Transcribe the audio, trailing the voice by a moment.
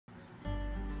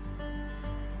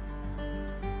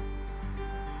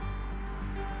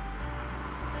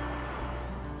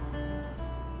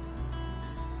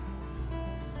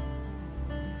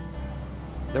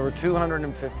There were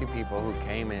 250 people who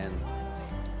came in,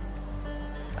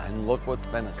 and look what's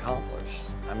been accomplished.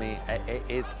 I mean,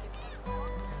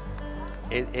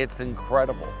 it's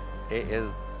incredible.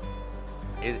 It's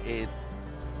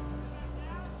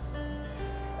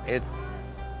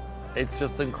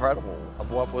just incredible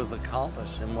of what was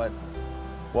accomplished and what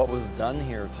was done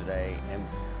here today and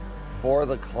for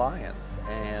the clients.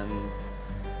 And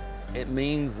it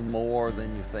means more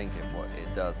than you think it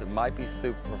does. It might be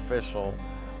superficial,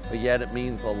 but yet it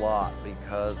means a lot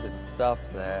because it's stuff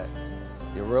that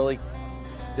you really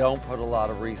don't put a lot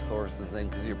of resources in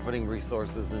because you're putting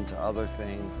resources into other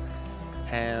things.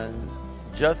 And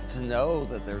just to know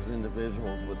that there's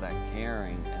individuals with that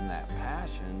caring and that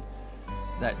passion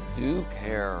that do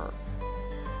care,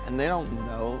 and they don't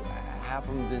know, half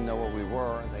of them didn't know what we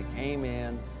were. They came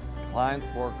in, clients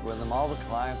worked with them. All the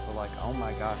clients were like, oh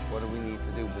my gosh, what do we need to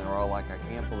do? And they're all like, I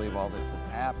can't believe all this is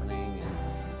happening.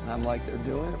 And I'm like, they're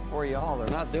doing it for y'all. They're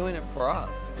not doing it for us.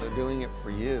 They're doing it for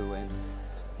you. And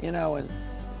you know, and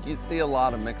you see a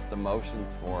lot of mixed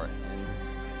emotions for it. And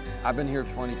I've been here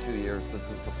 22 years. This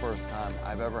is the first time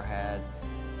I've ever had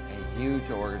a huge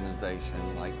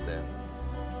organization like this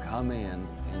come in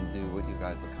and do what you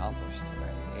guys accomplished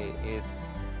today.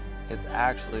 It's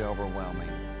actually overwhelming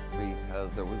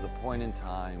because there was a point in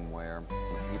time where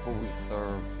the people we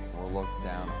serve were looked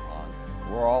down upon.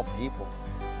 We're all people.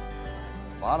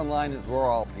 Bottom line is we're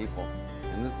all people.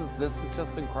 And this is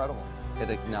just incredible. It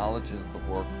acknowledges the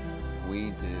work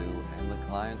we do and the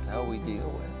clientele we deal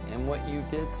with. And what you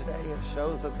did today, it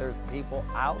shows that there's people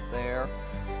out there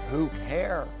who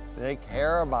care. They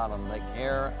care about them. They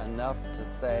care enough to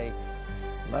say,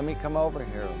 let me come over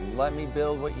here. Let me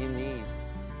build what you need.